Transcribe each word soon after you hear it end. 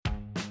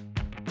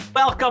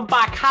welcome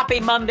back. Happy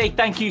Monday.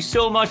 Thank you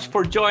so much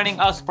for joining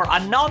us for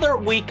another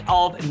week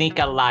of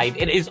NICA Live.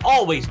 It is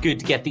always good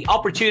to get the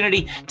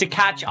opportunity to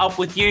catch up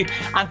with you.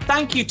 And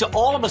thank you to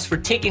all of us for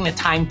taking the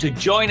time to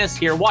join us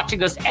here,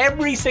 watching us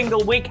every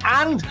single week,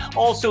 and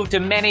also to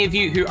many of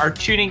you who are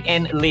tuning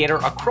in later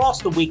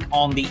across the week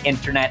on the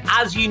internet.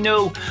 As you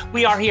know,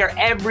 we are here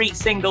every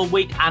single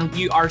week, and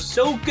you are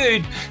so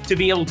good to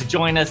be able to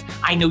join us.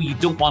 I know you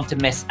don't want to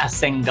miss a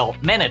single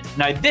minute.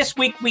 Now, this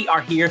week we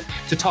are here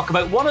to talk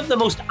about one of the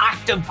most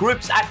active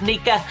groups at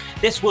NICA.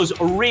 This was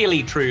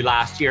really true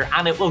last year,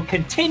 and it will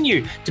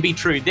continue to be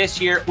true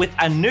this year with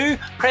a new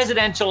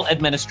presidential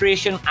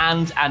administration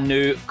and a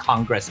new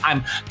Congress.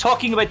 I'm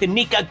talking about the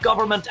NICA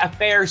Government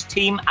Affairs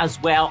team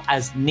as well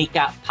as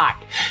NICA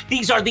PAC.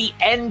 These are the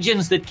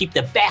engines that keep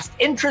the best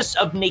interests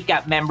of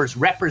NICA members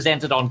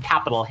represented on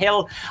Capitol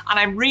Hill, and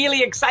I'm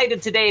really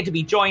excited today to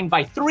be joined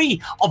by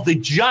three of the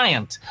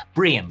giant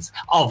brains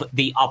of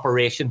the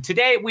operation.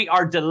 Today we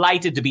are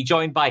delighted to be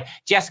joined by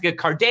Jessica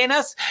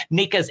Cardenas,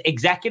 NICA's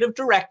Executive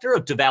Director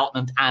of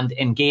Development and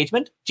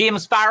Engagement,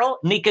 James Farrell,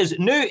 NICA's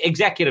new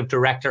Executive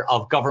Director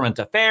of Government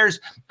Affairs,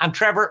 and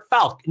Trevor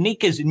Falk,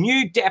 NICA's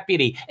new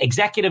Deputy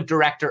Executive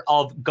Director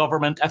of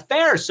Government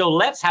Affairs. So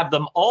let's have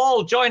them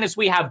all join us.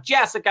 We have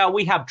Jessica,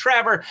 we have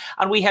Trevor,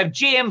 and we have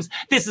James.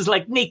 This is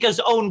like NICA's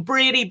own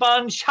Brady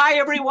Bunch. Hi,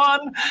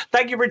 everyone.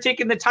 Thank you for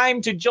taking the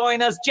time to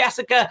join us.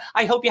 Jessica,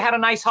 I hope you had a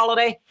nice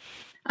holiday.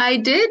 I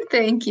did,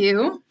 thank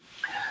you.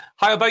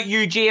 How about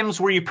you, James?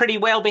 Were you pretty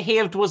well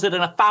behaved? Was it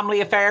a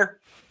family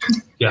affair?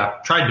 Yeah,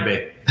 tried to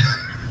be.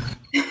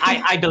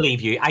 I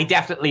believe you. I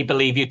definitely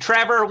believe you.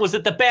 Trevor, was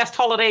it the best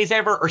holidays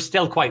ever or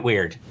still quite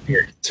weird?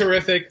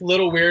 Terrific,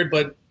 little weird,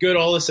 but good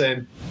all the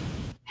same.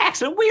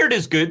 Excellent. Weird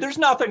is good. There's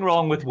nothing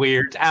wrong with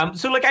weird.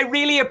 So I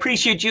really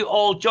appreciate you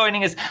all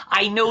joining us.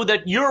 I know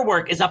that your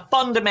work is a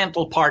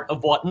fundamental part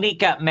of what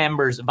NICA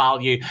members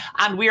value,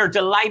 and we are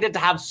delighted to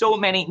have so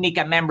many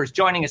NICA members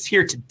joining us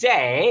here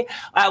today.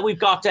 We've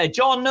got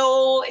John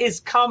Knoll is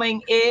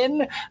coming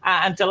in,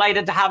 and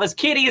delighted to have us.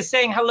 Katie is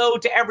saying hello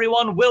to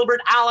everyone.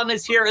 Wilbert Allen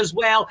is here as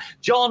well.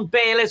 John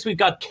Bayliss. We've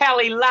got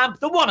Kelly Lamp,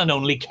 the one and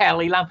only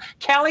Kelly Lamp.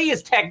 Kelly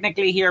is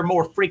technically here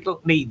more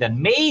frequently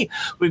than me.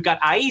 We've got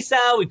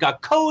Aisa. We've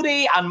got Cody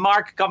and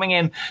Mark coming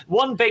in.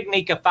 One big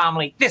NICA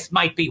family. This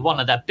might be one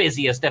of the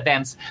busiest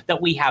events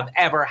that we have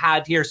ever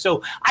had here.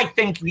 So I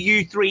think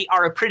you three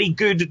are a pretty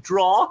good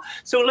draw.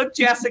 So look,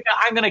 Jessica,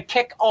 I'm going to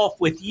kick off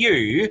with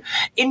you.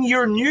 In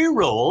your new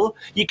role,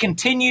 you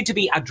continue to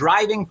be a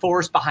driving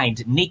force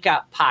behind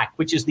NICA PAC,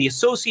 which is the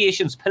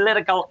association's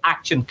Political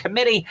Action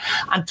Committee.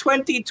 And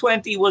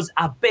 2020 was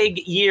a big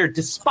year.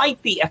 Despite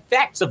the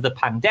effects of the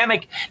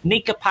pandemic,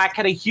 NICA PAC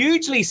had a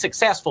hugely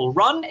successful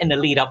run in the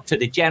lead up to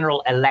the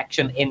general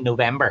election in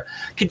November.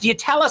 Could you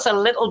tell us a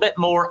little bit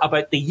more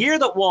about the year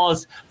that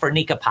was for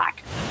NICA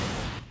PAC?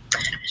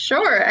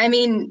 Sure. I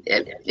mean,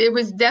 it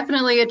was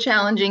definitely a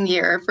challenging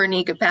year for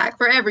NICA PAC,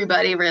 for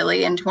everybody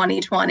really in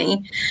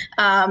 2020.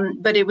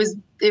 But it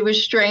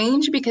was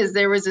strange because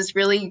there was this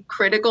really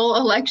critical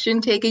election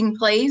taking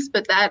place,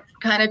 but that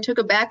kind of took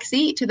a back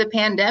seat to the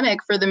pandemic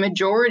for the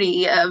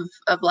majority of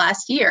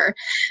last year.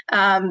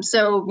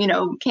 So,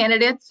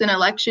 candidates and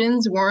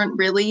elections weren't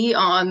really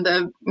on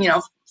the,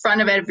 front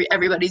of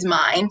everybody's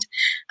mind.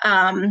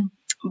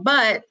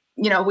 But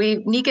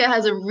NICA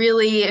has a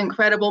really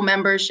incredible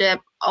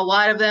membership. A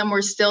lot of them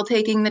were still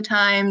taking the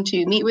time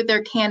to meet with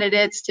their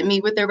candidates, to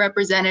meet with their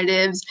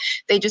representatives.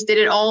 They just did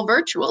it all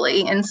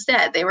virtually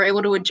instead. They were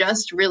able to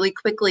adjust really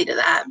quickly to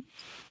that.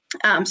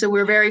 So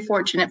we're very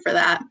fortunate for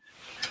that.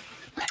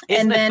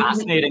 Isn't it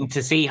fascinating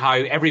to see how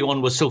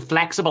everyone was so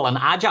flexible and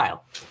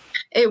agile?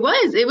 It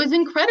was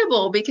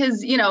incredible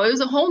because, it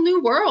was a whole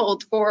new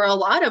world for a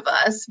lot of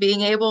us being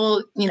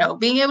able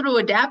to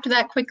adapt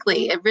that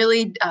quickly. It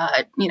really,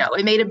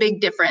 it made a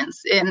big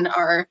difference in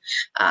our,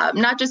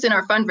 not just in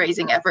our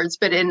fundraising efforts,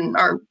 but in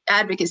our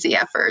advocacy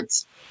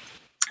efforts.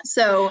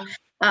 So,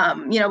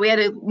 we had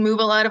to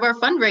move a lot of our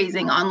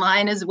fundraising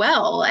online as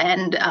well.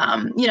 And,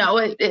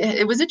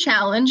 it was a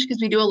challenge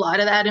because we do a lot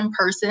of that in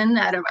person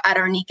at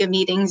our NICA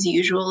meetings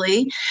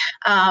usually.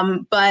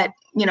 But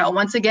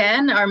once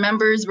again, our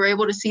members were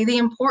able to see the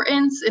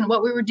importance in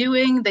what we were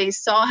doing. They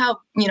saw how,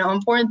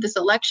 important this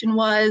election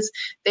was.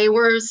 They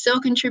were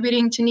still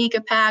contributing to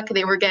NICA PAC.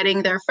 They were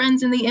getting their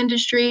friends in the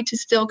industry to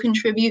still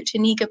contribute to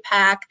NICA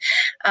PAC.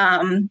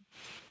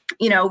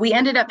 We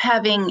ended up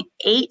having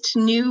 8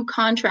 new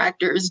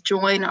contractors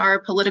join our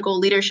Political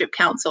Leadership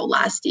Council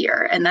last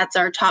year, and that's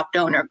our top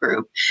donor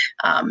group.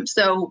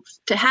 So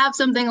to have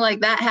something like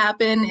that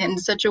happen in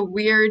such a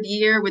weird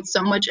year with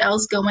so much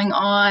else going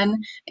on,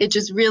 it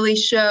just really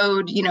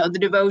showed, the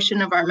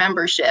devotion of our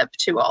membership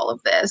to all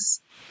of this.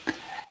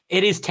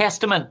 It is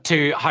testament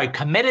to how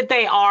committed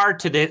they are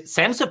to the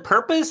sense of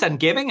purpose and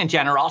giving and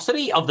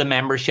generosity of the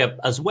membership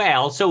as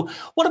well. So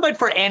what about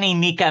for any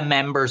NICA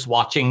members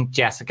watching,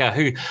 Jessica,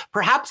 who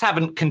perhaps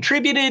haven't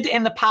contributed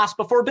in the past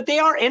before, but they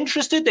are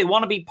interested, they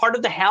want to be part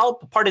of the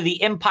help, part of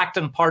the impact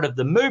and part of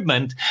the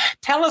movement?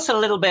 Tell us a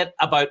little bit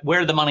about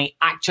where the money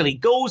actually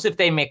goes if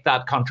they make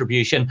that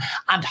contribution,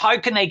 and how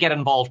can they get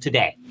involved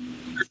today?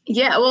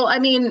 Yeah, well, I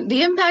mean,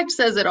 the impact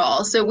says it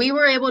all. So we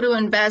were able to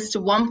invest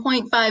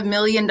 $1.5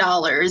 million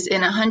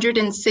in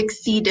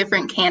 160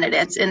 different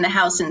candidates in the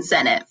House and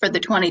Senate for the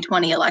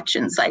 2020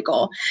 election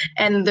cycle.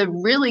 And the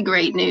really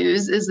great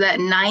news is that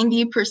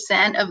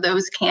 90% of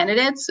those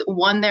candidates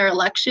won their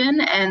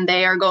election, and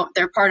they're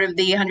part of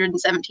the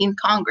 117th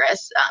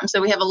Congress. So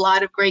we have a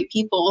lot of great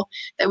people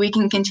that we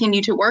can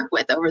continue to work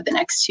with over the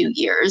next 2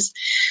 years.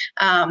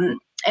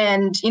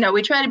 And,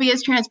 we try to be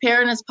as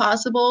transparent as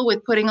possible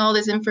with putting all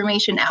this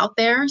information out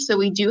there. So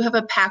we do have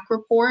a PAC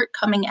report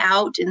coming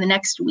out in the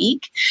next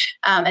week,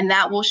 and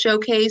that will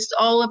showcase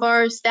all of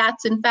our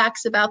stats and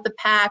facts about the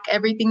PAC,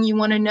 everything you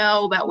want to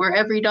know about where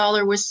every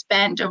dollar was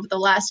spent over the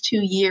last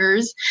 2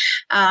 years.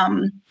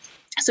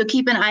 So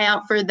keep an eye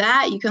out for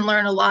that. You can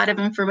learn a lot of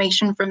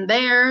information from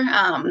there.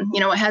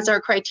 It has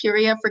our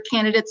criteria for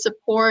candidate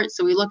support.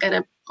 So we look at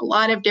a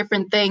lot of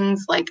different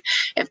things, like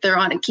if they're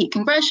on a key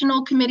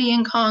congressional committee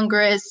in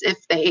Congress,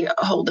 if they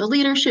hold a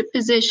leadership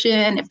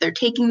position, if they're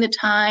taking the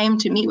time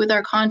to meet with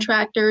our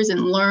contractors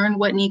and learn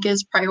what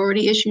NICA's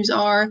priority issues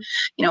are.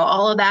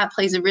 All of that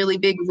plays a really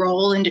big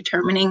role in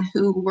determining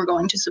who we're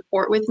going to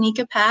support with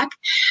NICA PAC.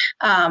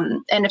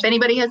 And if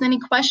anybody has any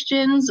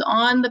questions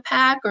on the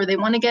PAC or they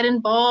want to get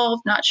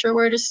involved, not sure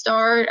where to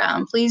start,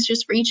 please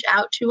just reach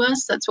out to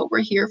us. That's what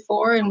we're here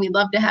for, and we'd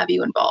love to have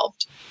you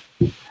involved.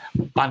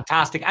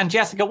 Fantastic. And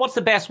Jessica, what's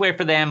the best way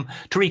for them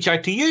to reach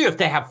out to you if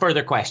they have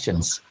further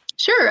questions?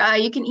 Sure.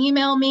 You can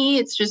email me.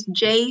 It's just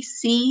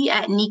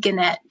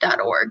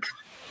jc@nicanet.org.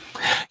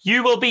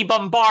 You will be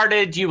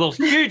bombarded. You will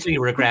hugely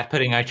regret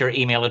putting out your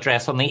email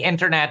address on the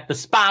internet. The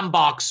spam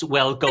box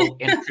will go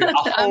into a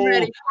whole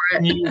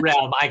new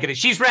realm. I get it.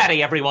 She's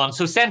ready, everyone.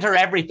 So send her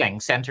everything.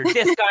 Send her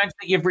discounts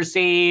that you've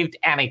received,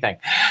 anything.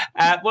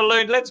 Well,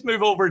 let's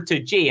move over to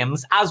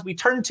James. As we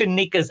turn to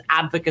NICA's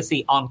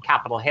advocacy on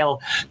Capitol Hill,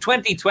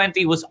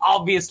 2020 was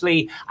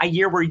obviously a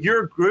year where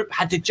your group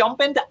had to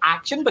jump into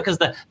action because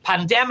the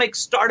pandemic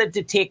started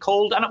to take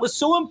hold, and it was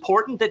so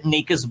important that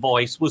NICA's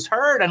voice was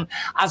heard. And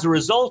as a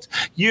result,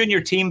 you and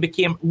your team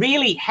became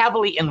really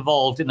heavily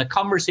involved in the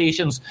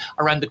conversations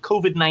around the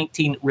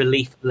COVID-19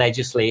 relief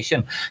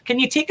legislation. Can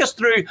you take us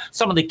through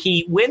some of the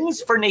key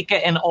wins for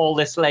NICA in all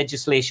this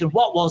legislation?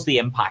 What was the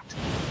impact?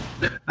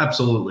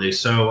 Absolutely.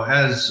 So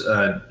as,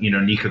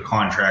 NICA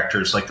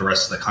contractors, like the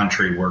rest of the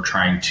country, were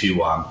trying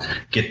to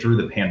get through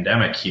the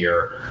pandemic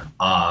here,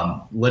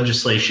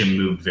 legislation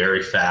moved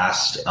very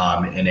fast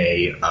in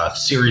a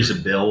series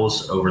of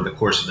bills over the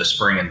course of the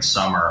spring and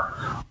summer.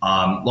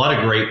 A lot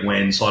of great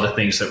wins, a lot of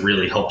things that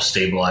really helped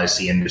stabilize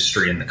the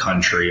industry in the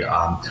country.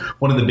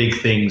 One of the big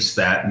things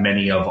that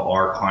many of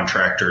our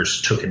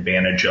contractors took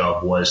advantage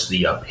of was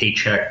the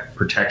Paycheck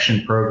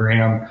Protection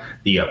Program,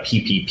 the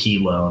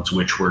PPP loans,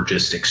 which were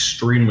just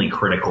extremely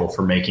critical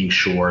for making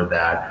sure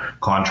that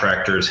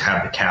contractors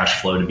have the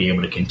cash flow to be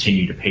able to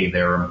continue to pay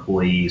their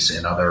employees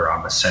and other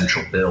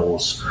essential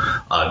bills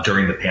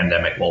during the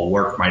pandemic while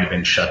work might have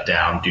been shut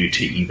down due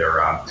to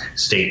either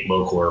state,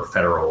 local, or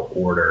federal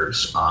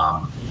orders.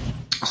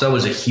 So that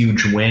was a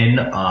huge win.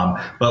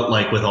 But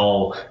like with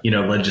all,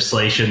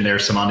 legislation,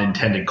 there's some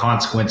unintended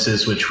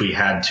consequences, which we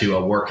had to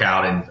work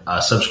out in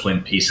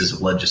subsequent pieces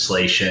of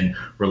legislation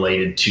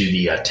related to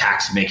the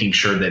tax, making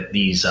sure that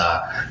these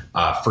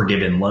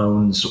forgiven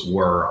loans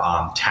were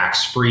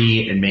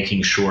tax-free and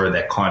making sure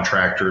that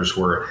contractors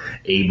were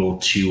able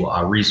to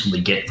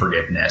reasonably get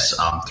forgiveness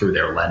through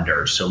their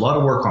lenders. So a lot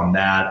of work on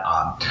that,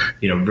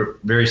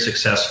 very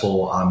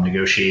successful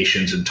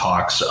negotiations and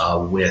talks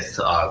with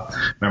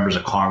members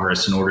of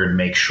Congress in order to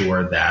make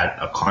sure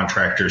that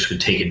contractors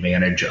could take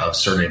advantage of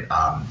certain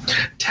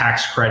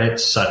tax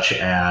credits, such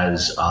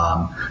as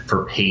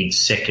for paid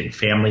sick and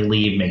family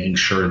leave, making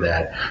sure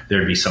that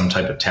there'd be some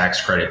type of tax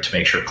credit to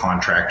make sure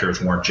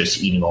contractors weren't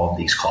just eating all of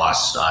these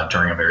costs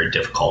during a very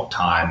difficult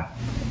time.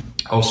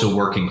 Also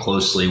working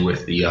closely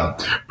with the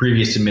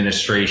previous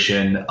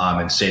administration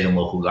and state and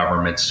local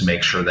governments to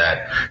make sure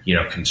that,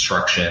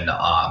 construction,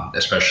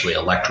 especially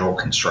electrical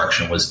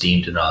construction, was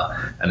deemed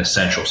an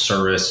essential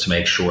service, to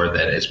make sure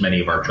that as many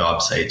of our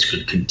job sites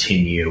could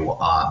continue,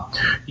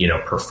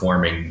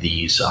 performing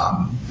these,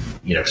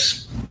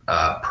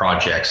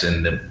 projects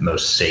in the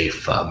most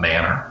safe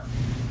manner.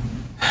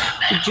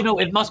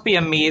 It must be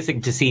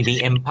amazing to see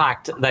the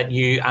impact that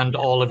you and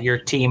all of your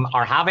team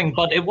are having.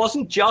 But it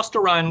wasn't just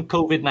around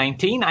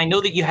COVID-19. I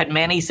know that you had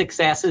many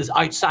successes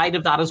outside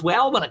of that as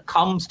well when it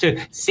comes to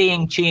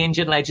seeing change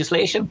in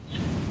legislation.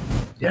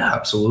 Yeah,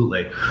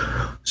 absolutely.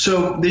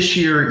 So this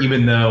year,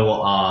 even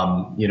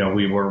though,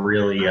 we were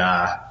really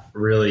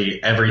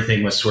really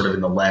everything was sort of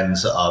in the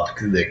lens of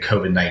the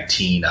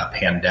COVID-19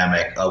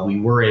 pandemic, we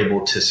were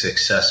able to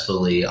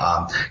successfully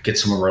get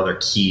some of our other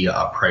key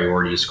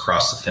priorities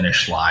across the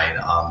finish line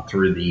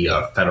through the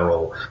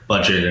federal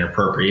budget and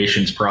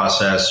appropriations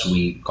process.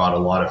 We got a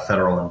lot of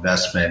federal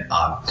investment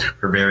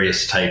for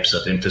various types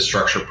of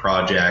infrastructure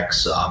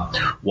projects,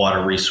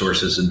 Water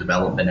Resources and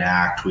Development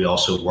Act. We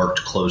also worked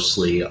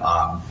closely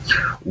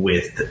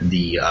with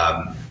the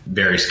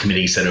various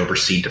committees that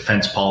oversee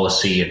defense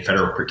policy and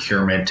federal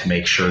procurement to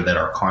make sure that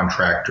our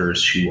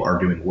contractors who are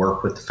doing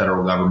work with the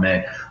federal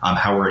government,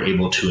 how we're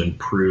able to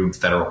improve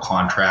federal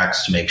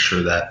contracts to make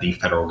sure that the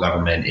federal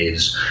government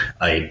is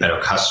a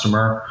better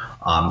customer.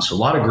 So a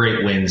lot of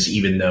great wins,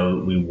 even though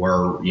we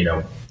were,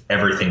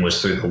 everything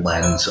was through the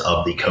lens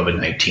of the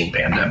COVID-19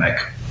 pandemic.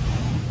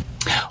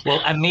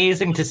 Well,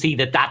 amazing to see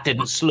that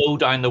didn't slow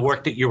down the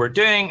work that you were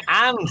doing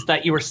and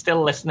that you were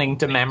still listening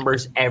to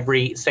members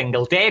every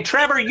single day.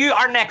 Trevor, you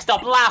are next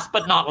up, last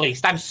but not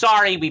least. I'm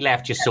sorry we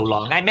left you so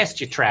long. I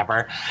missed you,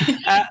 Trevor.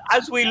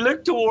 As we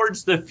look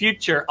towards the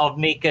future of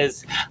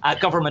NECA's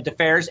government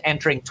affairs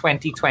entering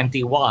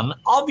 2021,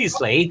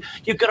 obviously,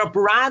 you've got a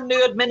brand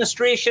new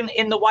administration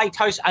in the White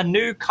House, a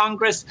new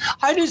Congress.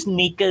 How does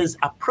NECA's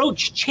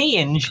approach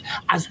change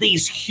as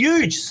these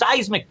huge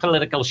seismic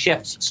political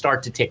shifts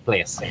start to take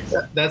place?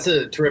 That's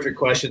a terrific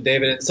question,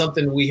 David. It's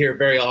something we hear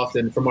very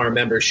often from our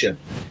membership,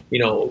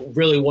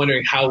 really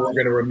wondering how we're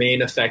going to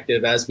remain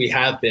effective as we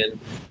have been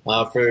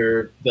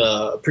for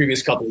the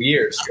previous couple of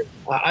years.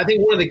 I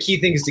think one of the key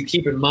things to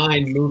keep in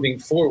mind moving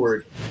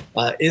forward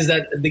is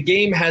that the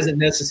game hasn't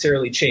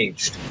necessarily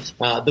changed.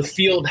 The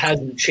field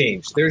hasn't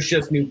changed. There's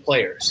just new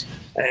players.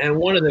 And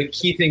one of the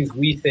key things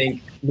we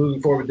think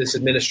moving forward with this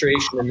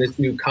administration and this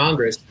new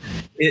Congress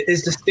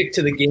is to stick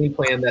to the game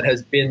plan that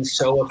has been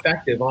so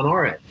effective on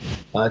our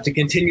end, to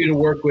continue to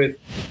work with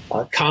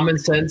common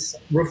sense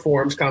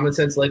reforms, common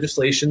sense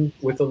legislation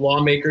with the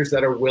lawmakers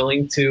that are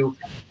willing to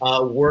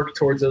work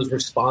towards those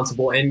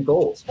responsible end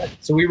goals.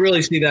 So we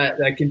really see that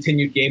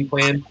continued game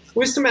plan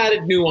with some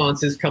added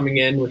nuances coming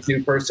in with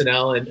new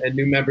personnel and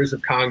new members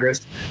of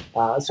Congress,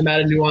 some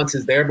added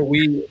nuances there, but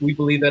we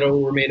believe that it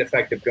will remain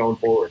effective going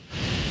forward.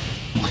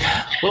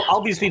 Well,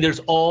 obviously, there's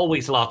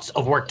always lots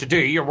of work to do.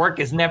 Your work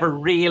is never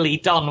really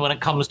done when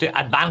it comes to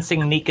advancing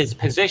NECA's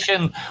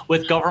position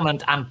with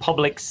government and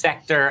public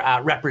sector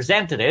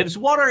representatives.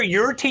 What are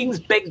your team's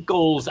big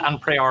goals and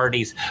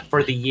priorities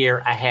for the year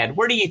ahead?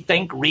 Where do you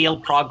think real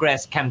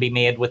progress can be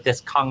made with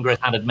this Congress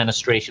and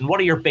administration? What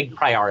are your big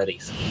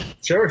priorities?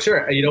 Sure.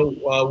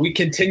 We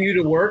continue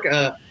to work.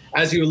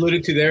 As you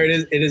alluded to there,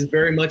 it is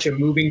very much a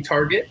moving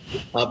target,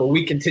 but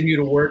we continue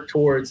to work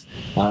towards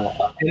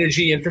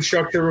energy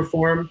infrastructure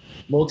reform,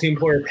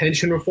 multi-employer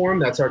pension reform.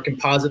 That's our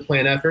composite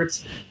plan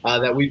efforts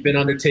that we've been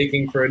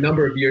undertaking for a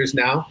number of years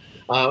now.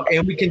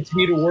 And we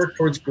continue to work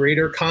towards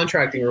greater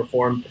contracting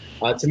reform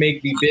to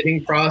make the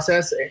bidding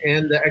process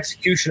and the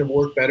execution of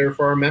work better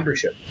for our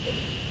membership.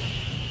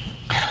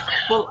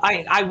 Well,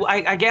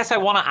 I guess I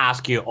want to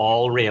ask you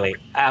all, really.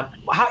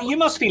 You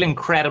must feel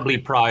incredibly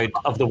proud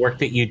of the work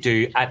that you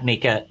do at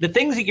NECA. The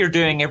things that you're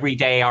doing every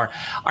day are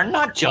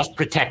not just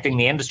protecting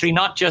the industry,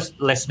 not just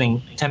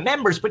listening to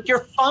members, but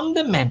you're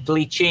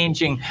fundamentally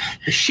changing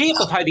the shape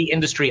of how the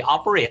industry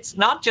operates,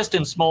 not just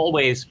in small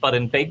ways, but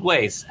in big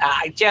ways.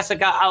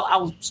 Jessica,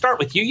 I'll start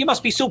with you. You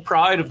must be so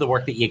proud of the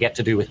work that you get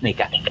to do with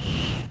NECA.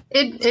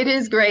 It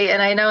is great.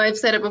 And I know I've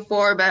said it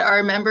before, but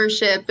our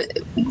membership,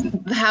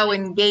 how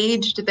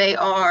engaged they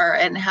are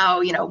and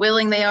how,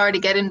 willing they are to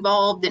get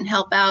involved and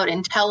help out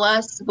and tell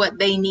us what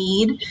they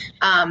need.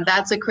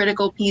 That's a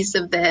critical piece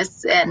of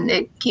this, and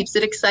it keeps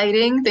it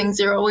exciting.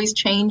 Things are always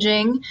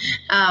changing.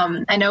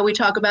 I know we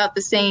talk about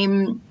the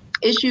same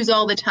issues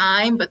all the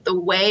time, but the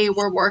way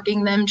we're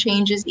working them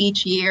changes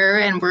each year,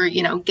 and we're,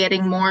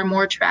 getting more and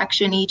more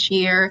traction each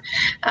year.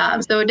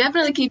 So it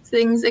definitely keeps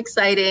things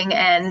exciting,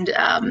 and,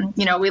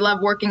 we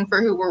love working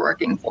for who we're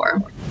working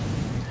for.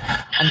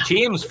 And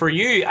James, for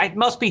you, it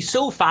must be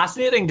so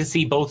fascinating to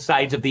see both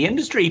sides of the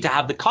industry, to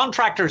have the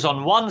contractors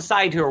on one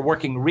side who are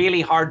working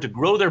really hard to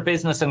grow their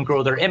business and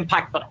grow their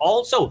impact, but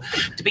also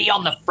to be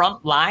on the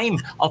front line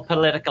of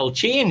political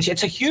change.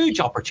 It's a huge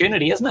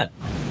opportunity, isn't it?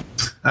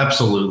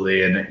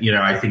 Absolutely. And,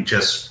 I think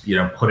just,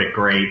 put it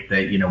great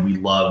that, we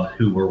love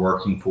who we're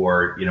working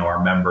for.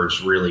 Our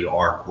members really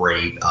are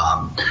great.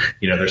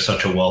 There's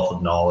such a wealth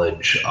of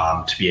knowledge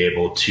to be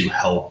able to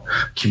help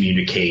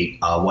communicate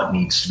what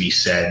needs to be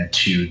said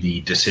to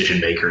the decision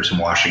makers in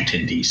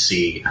Washington,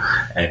 D.C.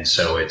 And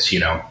so it's,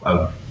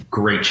 a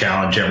great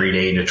challenge every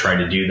day to try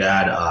to do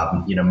that.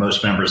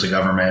 Most members of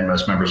government,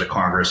 most members of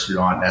Congress do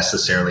not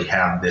necessarily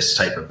have this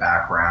type of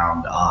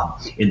background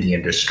in the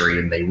industry,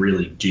 and they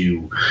really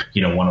do,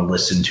 want to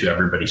listen to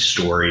everybody's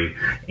story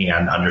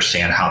and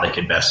understand how they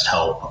can best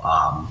help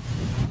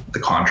the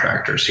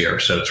contractors here.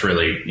 So it's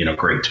really,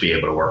 great to be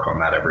able to work on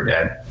that every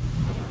day.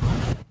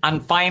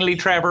 And finally,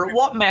 Trevor,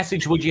 what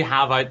message would you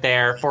have out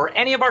there for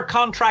any of our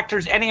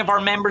contractors, any of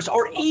our members,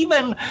 or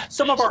even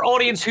some of our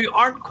audience who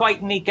aren't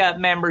quite NECA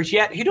members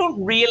yet, who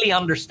don't really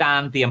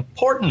understand the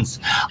importance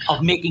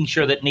of making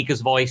sure that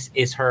NECA's voice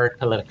is heard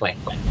politically?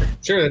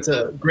 Sure, that's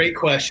a great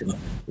question.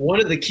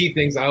 One of the key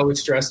things I always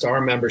stress to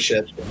our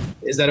membership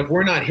is that if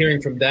we're not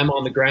hearing from them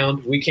on the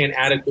ground, we can't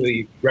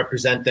adequately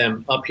represent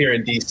them up here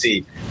in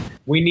DC.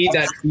 We need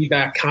that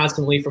feedback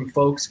constantly from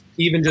folks,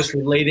 even just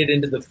related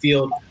into the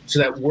field, so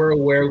that we're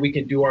aware we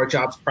can do our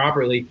jobs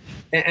properly.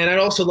 And I'd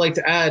also like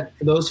to add,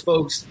 for those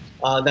folks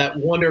that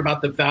wonder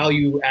about the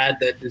value add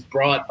that is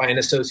brought by an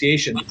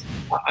association,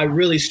 I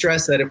really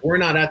stress that if we're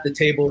not at the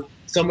table,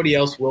 somebody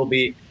else will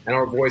be, and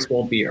our voice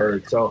won't be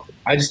heard. So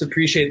I just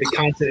appreciate the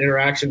constant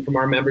interaction from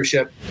our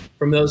membership,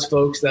 from those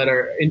folks that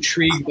are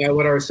intrigued by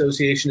what our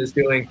association is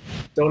doing.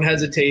 Don't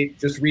hesitate.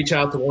 Just reach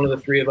out to one of the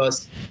three of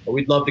us.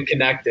 We'd love to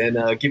connect and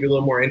give you a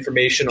little more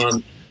information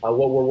on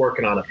what we're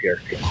working on up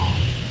here.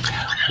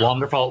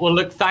 Wonderful. Well,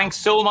 look, thanks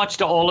so much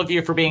to all of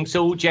you for being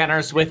so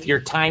generous with your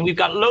time. We've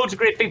got loads of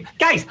great things.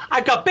 Guys,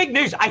 I've got big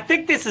news. I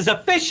think this is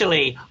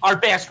officially our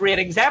best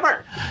ratings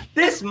ever.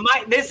 This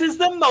is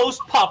the most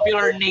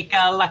popular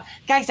NECA.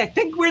 Guys, I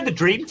think we're the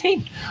dream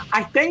team.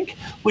 I think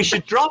we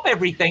should drop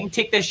everything,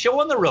 take this show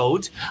on the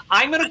road.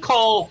 I'm going to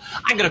call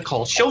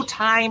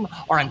Showtime,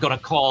 or I'm going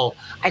to call,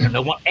 I don't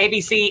know what,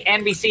 ABC,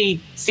 NBC,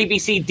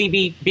 CBC,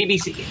 DB,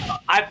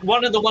 BBC.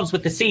 One of the ones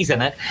with the C's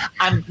in it.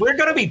 And we're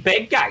going to be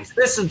big, guys.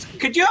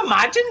 Could you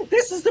imagine?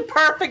 This is the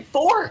perfect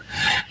four.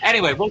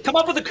 Anyway, we'll come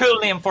up with a cool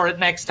name for it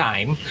next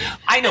time.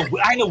 I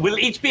know. We'll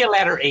each be a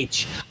letter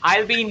H.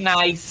 I'll be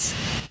nice.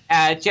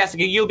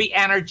 Jessica, you'll be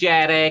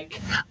energetic.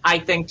 I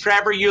think,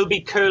 Trevor, you'll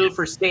be cool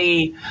for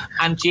C.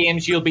 And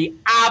James, you'll be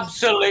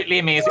absolutely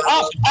amazing.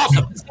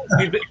 Awesome.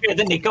 You're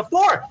the NECA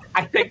 4.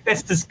 I think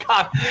this has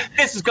got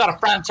a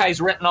franchise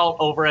written all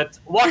over it.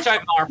 Watch out,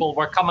 Marvel.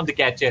 We're coming to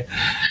get you.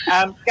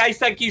 Guys,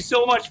 thank you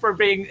so much for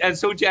being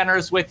so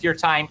generous with your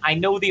time. I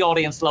know the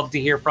audience love to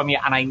hear from you,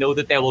 and I know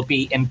that they will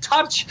be in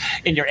touch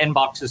in your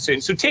inboxes soon.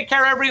 So take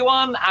care,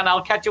 everyone, and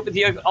I'll catch up with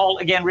you all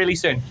again really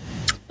soon.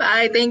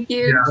 Bye. Thank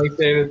you. Yeah, thanks,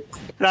 David.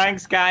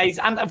 Thanks, guys.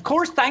 And of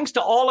course, thanks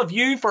to all of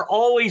you for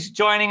always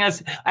joining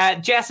us.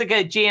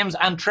 Jessica, James,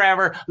 and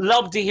Trevor,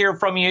 love to hear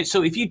from you.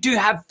 So if you do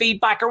have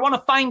feedback or want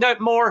to find out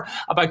more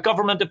about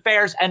government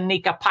affairs and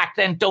NECA PAC,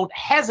 then don't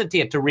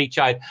hesitate to reach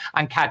out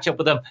and catch up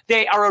with them.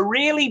 They are a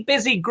really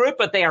busy group,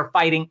 but they are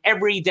fighting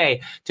every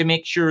day to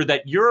make sure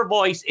that your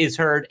voice is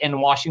heard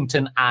in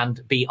Washington and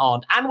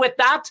beyond. And with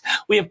that,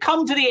 we have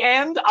come to the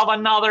end of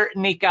another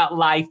NECA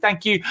Live.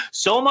 Thank you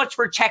so much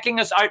for checking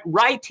us out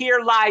right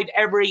here live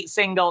every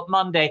single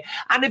Monday.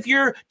 And if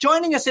you're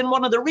joining us in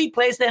one of the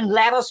replays, then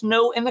let us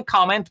know in the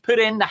comment. Put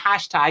in the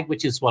hashtag,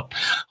 which is what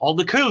all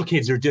the cool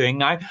kids are doing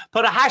now.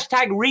 Put a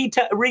hashtag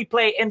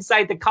replay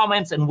inside the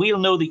comments, and we'll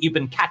know that you've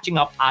been catching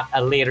up at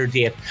a later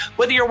date.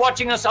 Whether you're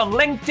watching us on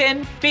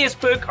LinkedIn,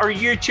 Facebook, or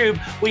YouTube,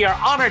 we are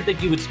honored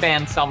that you would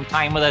spend some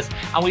time with us,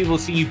 and we will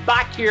see you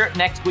back here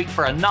next week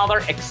for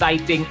another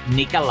exciting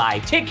NECA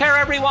Live. Take care,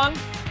 everyone.